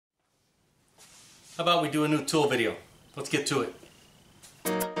How about we do a new tool video? Let's get to it.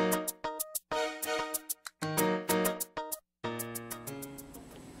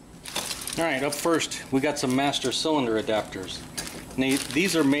 Alright, up first we got some master cylinder adapters. Now,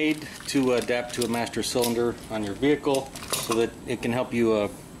 these are made to adapt to a master cylinder on your vehicle so that it can help you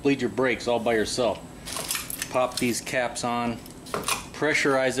bleed your brakes all by yourself. Pop these caps on,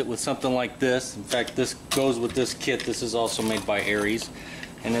 pressurize it with something like this. In fact, this goes with this kit. This is also made by Aries.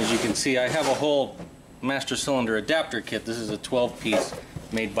 And as you can see, I have a whole master cylinder adapter kit. This is a 12-piece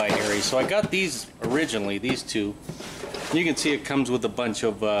made by Aries. So I got these originally, these two. You can see it comes with a bunch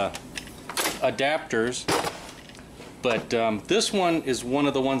of adapters. But this one is one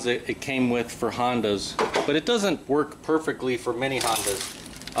of the ones that it came with for Hondas. But it doesn't work perfectly for many Hondas.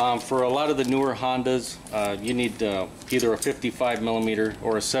 For a lot of the newer Hondas, you need either a 55mm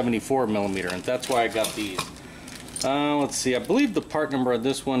or a 74mm, and that's why I got these. Let's see, I believe the part number on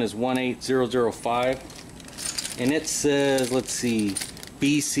this one is 18005, and it says, let's see,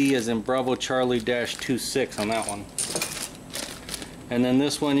 BC as in Bravo Charlie -26 on that one. And then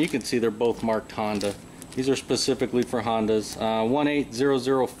this one, you can see they're both marked Honda. These are specifically for Hondas.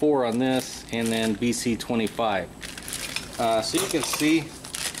 18004 on this, and then BC25. So you can see,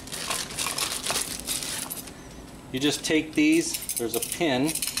 you just take these, there's a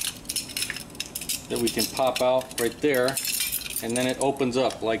pin that we can pop out right there, and then it opens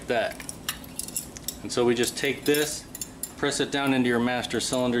up like that. And so we just take this, press it down into your master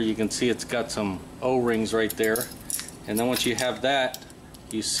cylinder. You can see it's got some O-rings right there. And then once you have that,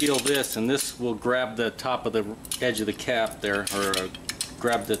 you seal this, and this will grab the top of the edge of the cap there, or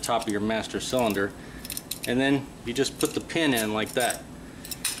grab the top of your master cylinder. And then you just put the pin in like that.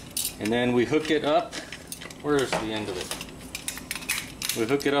 And then we hook it up. Where's the end of it? We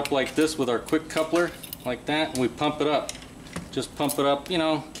hook it up like this with our quick coupler, like that, and we pump it up. Just pump it up, you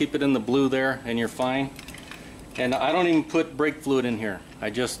know, keep it in the blue there, and you're fine. And I don't even put brake fluid in here. I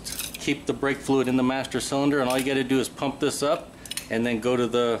just keep the brake fluid in the master cylinder, and all you got to do is pump this up, and then go to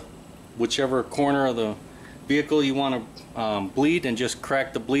the whichever corner of the vehicle you want to bleed, and just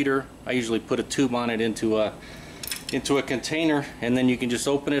crack the bleeder. I usually put a tube on it into a container, and then you can just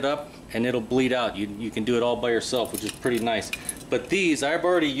open it up and it'll bleed out. You can do it all by yourself, which is pretty nice. But these I've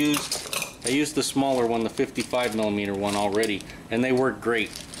already used. I used the smaller one, the 55mm one already, and they work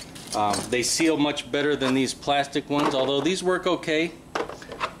great. They seal much better than these plastic ones, although these work okay.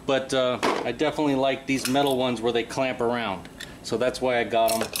 But I definitely like these metal ones where they clamp around. So that's why I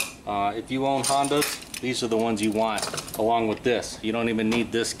got them. If you own Hondas, these are the ones you want along with this. You don't even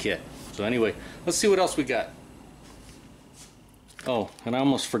need this kit. So anyway, let's see what else we got. Oh, and I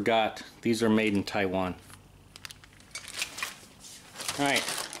almost forgot, these are made in Taiwan. Alright,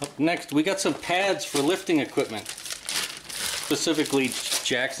 up next we got some pads for lifting equipment, specifically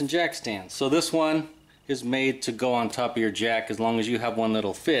jacks and jack stands. So this one is made to go on top of your jack as long as you have one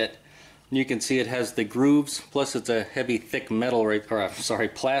that'll fit. You can see it has the grooves, plus it's a heavy thick metal right, or sorry,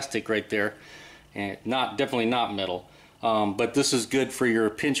 plastic right there, and definitely not metal. But this is good for your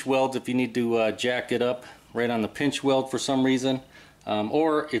pinch welds if you need to jack it up right on the pinch weld for some reason.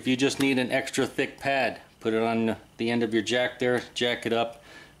 Or if you just need an extra thick pad, put it on the end of your jack there, jack it up,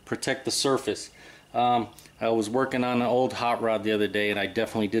 protect the surface. I was working on an old hot rod the other day, and I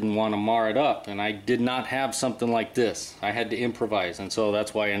definitely didn't want to mar it up, and I did not have something like this. I had to improvise, and so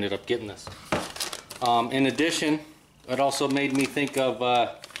that's why I ended up getting this. In addition, it also made me think of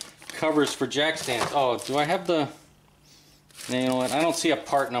covers for jack stands. Oh, do I have the... You know what? I don't see a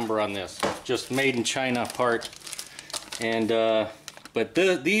part number on this. Just made in China part. And but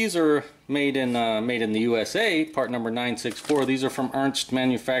these are made in the USA, part number 964. These are from Ernst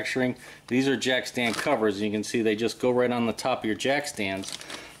manufacturing. These are jack stand covers. You can see they just go right on the top of your jack stands.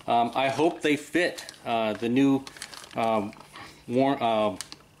 I hope they fit the new how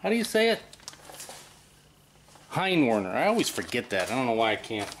do you say it? Heinwarner. I always forget that. I don't know why I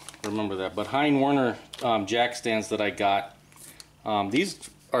can't remember that. But Heinwarner jack stands that I got. These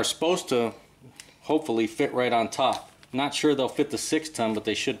are supposed to hopefully fit right on top. Not sure they'll fit the 6-ton, but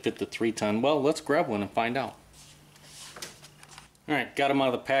they should fit the 3-ton. Well, let's grab one and find out. Alright, got them out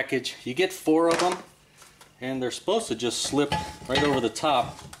of the package. You get 4 of them, and they're supposed to just slip right over the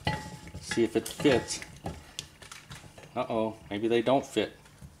top. See if it fits. Uh-oh, maybe they don't fit.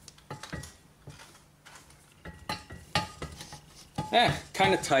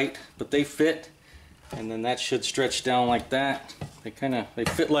 Kind of tight, but they fit. And then that should stretch down like that. They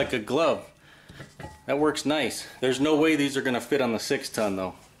fit like a glove. That works nice. There's no way these are going to fit on the 6-ton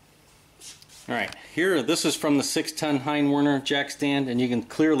though. Alright, here, this is from the 6-ton Heinwarner jack stand, and you can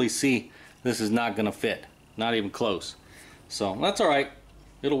clearly see this is not going to fit. Not even close. So that's alright.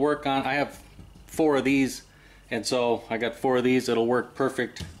 It'll work on. I have 4 of these, and so I got 4 of these. It'll work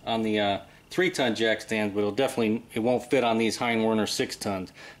perfect on the 3-ton jack stands, but it won't fit on these Heinz-Werner 6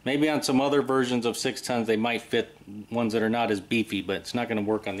 tons. Maybe on some other versions of 6 tons they might fit, ones that are not as beefy, but it's not going to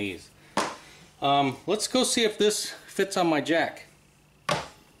work on these. Let's go see if this fits on my jack.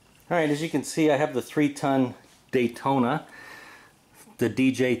 Alright, as you can see, I have the 3-ton Daytona, the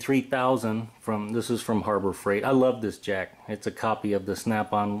DJ3000 this is from Harbor Freight. I love this jack. It's a copy of the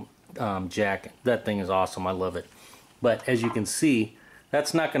Snap-on jack. That thing is awesome. I love it. But as you can see,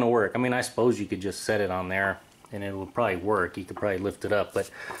 that's not going to work. I mean, I suppose you could just set it on there and it will probably work. You could probably lift it up, but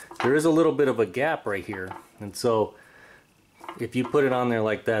there is a little bit of a gap right here, and so if you put it on there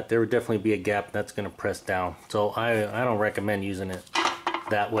like that, there would definitely be a gap that's going to press down. So I don't recommend using it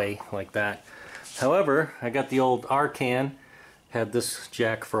that way, like that. However, I got the old Arcan, had this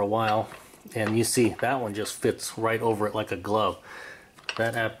jack for a while, and you see that one just fits right over it like a glove.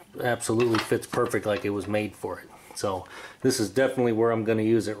 That absolutely fits perfect, like it was made for it. So this is definitely where I'm going to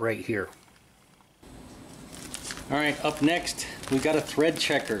use it, right here. Alright, up next we got a thread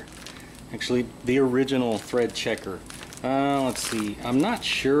checker. Actually, the original thread checker. Let's see, I'm not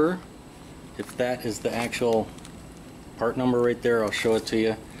sure if that is the actual part number right there. I'll show it to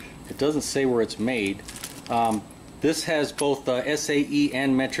you. It doesn't say where it's made. This has both SAE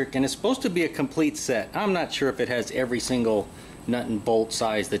and metric, and it's supposed to be a complete set. I'm not sure if it has every single nut and bolt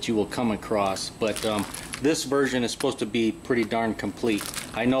size that you will come across, but this version is supposed to be pretty darn complete.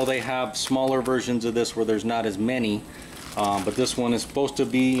 I know they have smaller versions of this where there's not as many, but this one is supposed to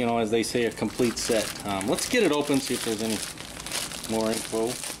be, you know, as they say, a complete set. Let's get it open, see if there's any more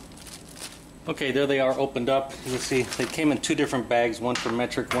info. Okay, there they are opened up. You see they came in 2 different bags, one for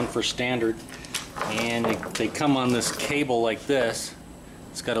metric, one for standard, and they come on this cable like this.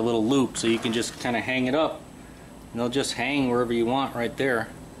 It's got a little loop, so you can just kind of hang it up, and they'll just hang wherever you want right there,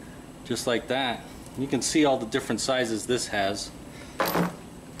 just like that. You can see all the different sizes this has,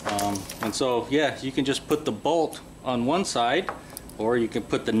 and so yeah, you can just put the bolt on one side, or you can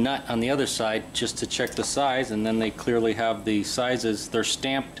put the nut on the other side just to check the size, and then they clearly have the sizes. They're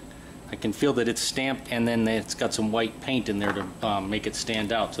stamped. I can feel that it's stamped, and then it's got some white paint in there to make it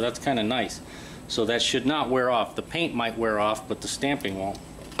stand out, so that's kind of nice. So that should not wear off. The paint might wear off, but the stamping won't.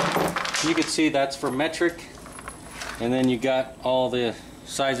 You can see that's for metric, and then you got all the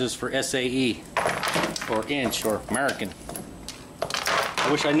sizes for SAE, or inch, or American. I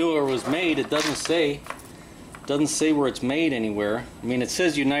wish I knew where it was made. It doesn't say. Doesn't say where it's made anywhere. I mean, it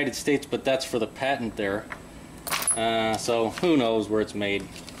says United States, but that's for the patent there. So who knows where it's made.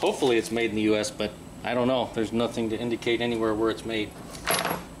 Hopefully it's made in the US, but I don't know. There's nothing to indicate anywhere where it's made.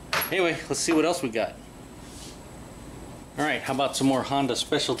 Anyway, let's see what else we got. Alright, how about some more Honda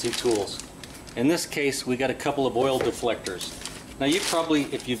specialty tools? In this case, we got a couple of oil deflectors. Now you probably,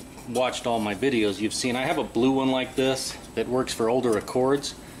 if you've watched all my videos, you've seen I have a blue one like this that works for older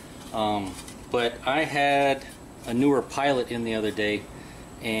Accords. But I had a newer Pilot in the other day,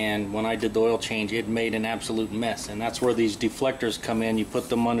 and when I did the oil change, it made an absolute mess. And that's where these deflectors come in. You put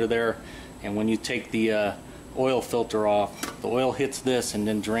them under there, and when you take the oil filter off, the oil hits this and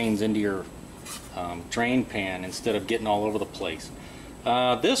then drains into your drain pan instead of getting all over the place.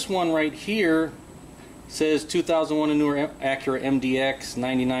 This one right here says 2001 and newer Acura MDX,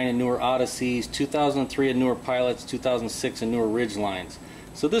 99 and newer Odysseys, 2003 and newer Pilots, 2006 and newer Ridgelines.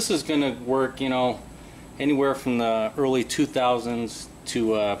 So this is going to work, you know, anywhere from the early 2000s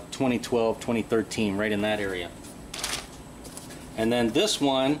to 2012, 2013, right in that area. And then this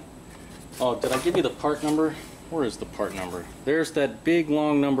one, oh, did I give you the part number? Where is the part number? There's that big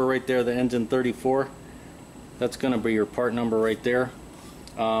long number right there that ends in 34. That's going to be your part number right there.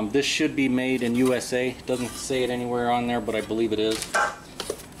 This should be made in USA. Doesn't say it anywhere on there, but I believe it is.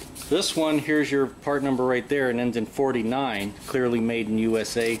 This one, here's your part number right there, and ends in 49, clearly made in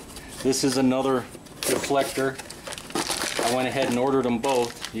USA. This is another deflector. I went ahead and ordered them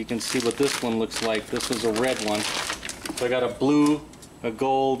both. You can see what this one looks like. This is a red one. So I got a blue, a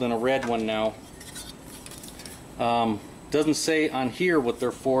gold, and a red one now. Doesn't say on here what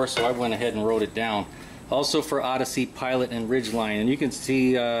they're for, so I went ahead and wrote it down. Also for Odyssey, Pilot, and Ridgeline. And you can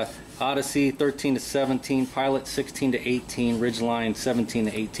see Odyssey 13 to 17, Pilot 16 to 18, Ridgeline 17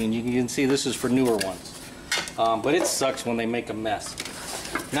 to 18. You can see this is for newer ones. But it sucks when they make a mess.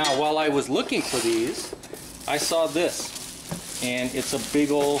 Now, while I was looking for these, I saw this. And it's a big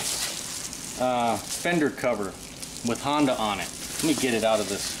old fender cover with Honda on it. Let me get it out of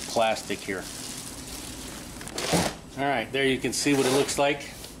this plastic here. Alright, there you can see what it looks like.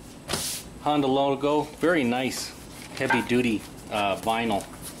 Honda logo, very nice heavy duty vinyl.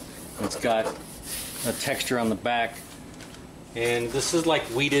 It's got a texture on the back. And this is like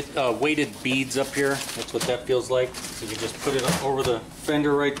weighted beads up here. That's what that feels like. So you just put it over the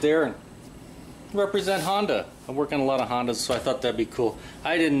fender right there and represent Honda. I work on a lot of Hondas, so I thought that'd be cool.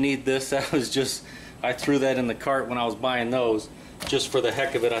 I didn't need this. That was just, I threw that in the cart when I was buying those. Just for the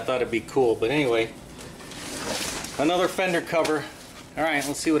heck of it, I thought it'd be cool. But anyway, another fender cover. Alright,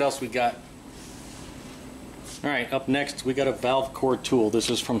 let's see what else we got. Alright, up next we got a valve core tool. This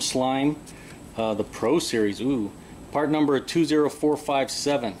is from Slime, the Pro Series. Ooh. Part number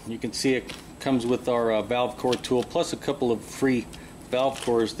 20457. You can see it comes with our valve core tool plus a couple of free valve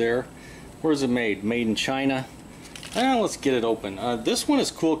cores there. Where is it made? Made in China. Let's get it open. This one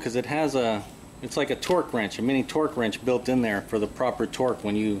is cool because it has it's like a torque wrench, a mini torque wrench built in there for the proper torque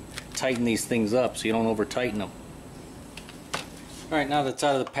when you tighten these things up so you don't over tighten them. Alright, now that's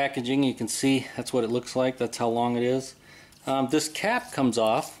out of the packaging, you can see that's what it looks like. That's how long it is. This cap comes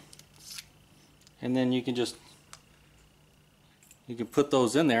off and then you can put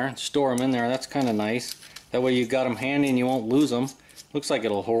those in there and store them in there. That's kind of nice. That way you got them handy and you won't lose them. Looks like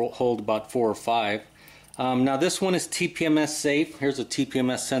it'll hold about 4 or 5. Now this one is TPMS safe. Here's a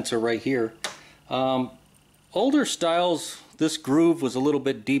TPMS sensor right here. Older styles, this groove was a little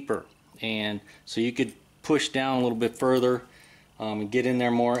bit deeper, and so you could push down a little bit further and get in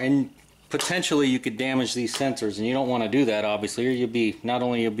there more, and potentially you could damage these sensors, and you don't want to do that obviously, or you'll be, not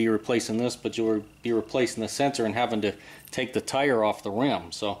only you'll be replacing this, but you'll be replacing the sensor and having to take the tire off the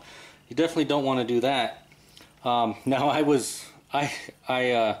rim. So you definitely don't want to do that. Now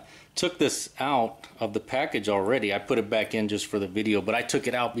I took this out of the package already. I put it back in just for the video, but I took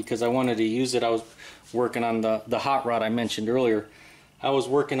it out because I wanted to use it. I was working on the hot rod I mentioned earlier. I was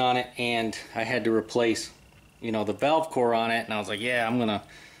working on it and I had to replace, you know, the valve core on it, and I was like, yeah, I'm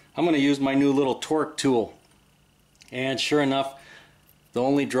gonna use my new little torque tool. And sure enough, the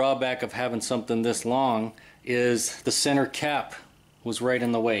only drawback of having something this long is the center cap was right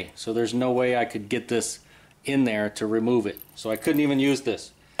in the way. So there's no way I could get this in there to remove it. So I couldn't even use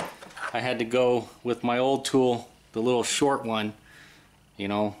this. I had to go with my old tool, the little short one, you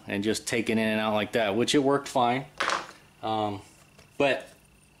know, and just take it in and out like that, which it worked fine. But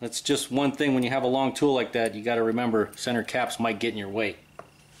that's just one thing. When you have a long tool like that, you got to remember center caps might get in your way.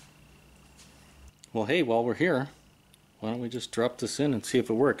 Well, hey, while we're here, why don't we just drop this in and see if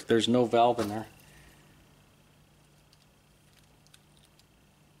it works. There's no valve in there.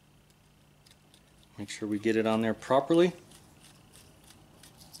 Make sure we get it on there properly.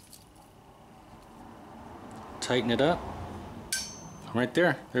 Tighten it up. Right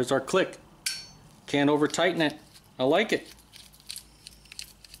there. There's our click. Can't over tighten it. I like it.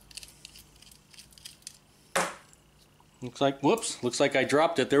 Looks like, whoops, looks like I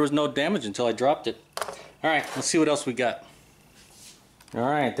dropped it. There was no damage until I dropped it. Alright, let's see what else we got.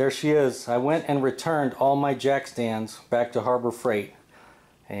 Alright, there she is. I went and returned all my jack stands back to Harbor Freight.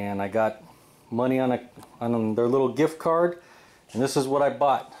 And I got money on their little gift card. And this is what I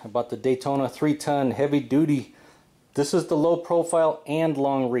bought. I bought the Daytona 3-ton heavy duty. This is the low profile and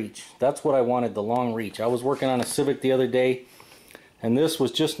long reach. That's what I wanted, the long reach. I was working on a Civic the other day, and this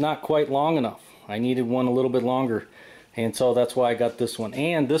was just not quite long enough. I needed one a little bit longer, and so that's why I got this one.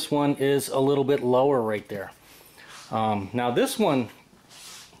 And this one is a little bit lower right there. Now this one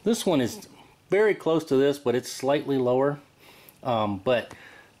is very close to this, but it's slightly lower. But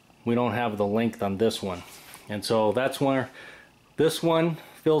we don't have the length on this one, and so that's where this one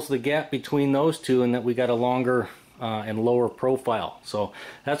fills the gap between those two, and that we got a longer and lower profile. So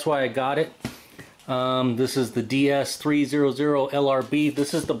that's why I got it. This is the DS300 LRB.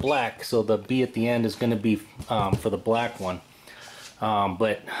 This is the black, so the B at the end is going to be for the black one.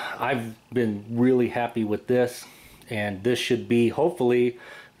 But I've been really happy with this, and this should be hopefully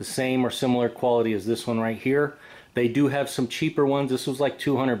the same or similar quality as this one right here. They do have some cheaper ones. This was like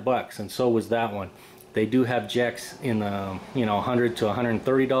 200 bucks, and so was that one. They do have jacks in the $100 to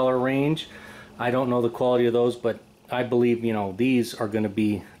 $130 range. I don't know the quality of those, but I believe these are going to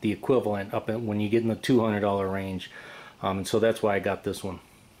be the equivalent up when you get in the $200 range. And so that's why I got this one.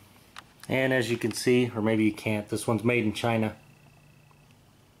 And as you can see, or maybe you can't, this one's made in China.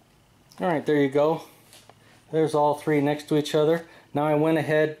 Alright, there you go. There's all three next to each other. Now I went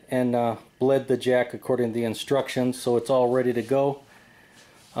ahead and bled the jack according to the instructions, so it's all ready to go.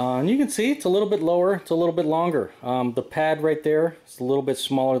 And you can see it's a little bit lower, it's a little bit longer. The pad right there is a little bit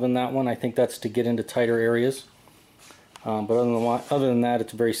smaller than that one. I think that's to get into tighter areas. But other than that,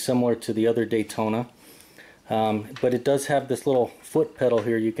 it's very similar to the other Daytona. But it does have this little foot pedal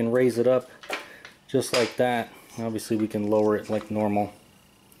here. You can raise it up just like that. Obviously we can lower it like normal.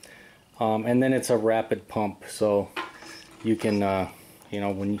 And then it's a rapid pump, so you can,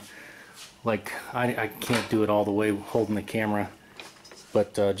 like I can't do it all the way holding the camera,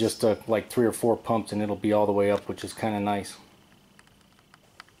 but just like 3 or 4 pumps and it'll be all the way up, which is kind of nice.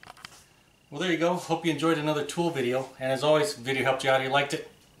 Well, there you go. Hope you enjoyed another tool video, and as always, if the video helped you out or you liked it,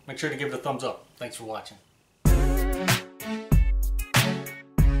 make sure to give it a thumbs up. Thanks for watching.